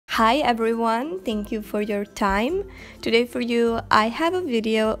Hi everyone, thank you for your time. Today for you I have a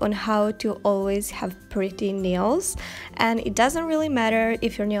video on how to always have pretty nails, and it doesn't really matter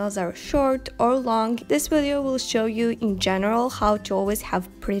if your nails are short or long. This video will show you in general how to always have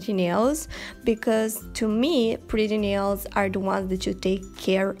pretty nails, because to me pretty nails are the ones that you take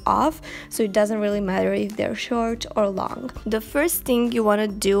care of, so it doesn't really matter if they're short or long. The first thing you want to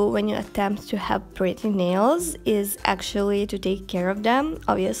do when you attempt to have pretty nails is actually to take care of them,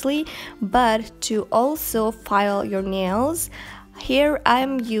 obviously, but to also file your nails. Here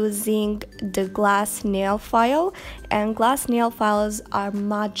I'm using the glass nail file, and glass nail files are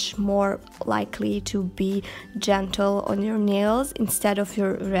much more likely to be gentle on your nails instead of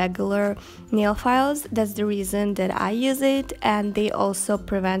your regular nail files. That's the reason that I use it, and they also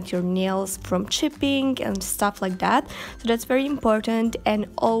prevent your nails from chipping and stuff like that, so that's very important. And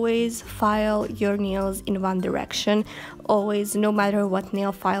always file your nails in one direction, always, no matter what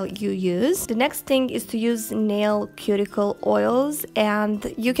nail file you use. The next thing is to use nail cuticle oils,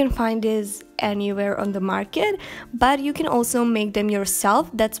 and you can find this anywhere on the market, but you can also make them yourself.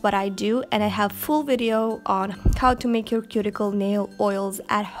 That's what I do, and I have full video on how to make your cuticle nail oils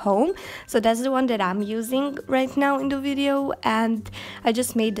at home, so that's the one that I'm using right now in the video. And I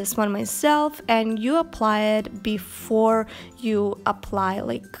just made this one myself, and you apply it before you apply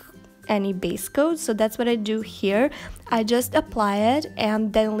like any base coat. So that's what I do here. I just apply it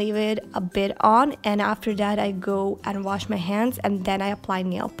and then leave it a bit on, and after that I go and wash my hands, and then I apply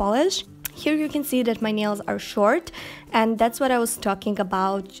nail polish. Here you can see that my nails are short, and that's what I was talking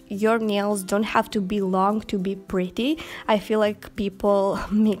about. Your nails don't have to be long to be pretty. I feel like people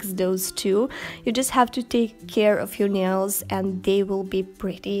mix those two. You just have to take care of your nails and they will be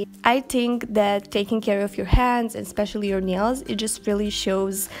pretty. I think that taking care of your hands, and especially your nails, it just really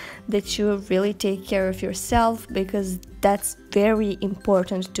shows that you really take care of yourself, because that's very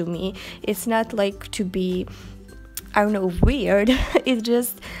important to me. It's not like to be, I don't know, weird. It's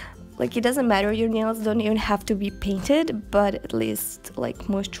just like, it doesn't matter, your nails don't even have to be painted, but at least like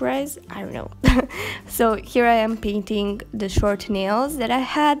moisturize, I don't know. So here I am painting the short nails that I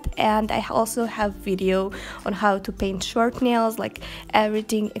had, and I also have video on how to paint short nails, like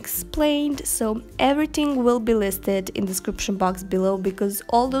everything explained. So everything will be listed in the description box below, because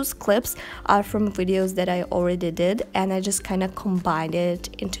all those clips are from videos that I already did, and I just kind of combined it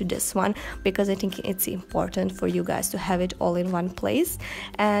into this one because I think it's important for you guys to have it all in one place.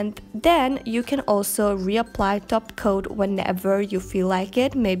 And then you can also reapply top coat whenever you feel like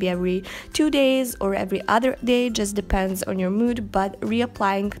it, maybe every 2 days or every other day, just depends on your mood. But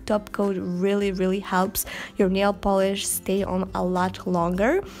reapplying top coat really helps your nail polish stay on a lot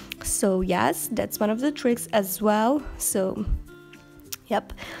longer. So yes, that's one of the tricks as well. So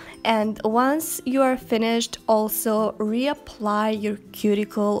yep. And once you are finished, also reapply your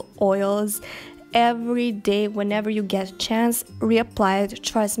cuticle oils every day. Whenever you get a chance, reapply it.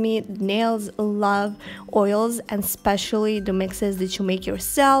 Trust me, nails love oils, and especially the mixes that you make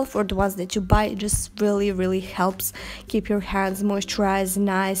yourself or the ones that you buy. It just really helps keep your hands moisturized,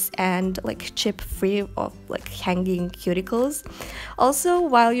 nice, and like chip free of like hanging cuticles. Also,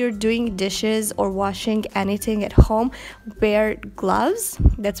 while you're doing dishes or washing anything at home, wear gloves.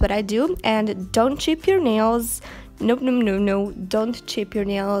 That's what I do. And don't chip your nails. No, don't chip your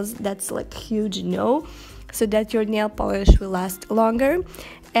nails. That's like huge no, so that your nail polish will last longer.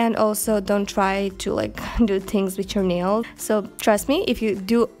 And also don't try to like do things with your nails. So trust me, if you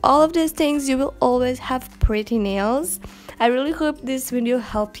do all of these things, you will always have pretty nails. I really hope this video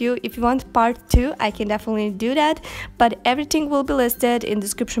helped you. If you want part 2, I can definitely do that, but everything will be listed in the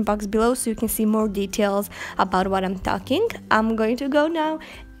description box below, so you can see more details about what I'm talking. I'm going to go now,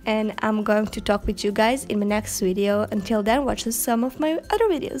 and I'm going to talk with you guys in my next video. Until then, watch some of my other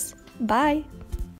videos. Bye!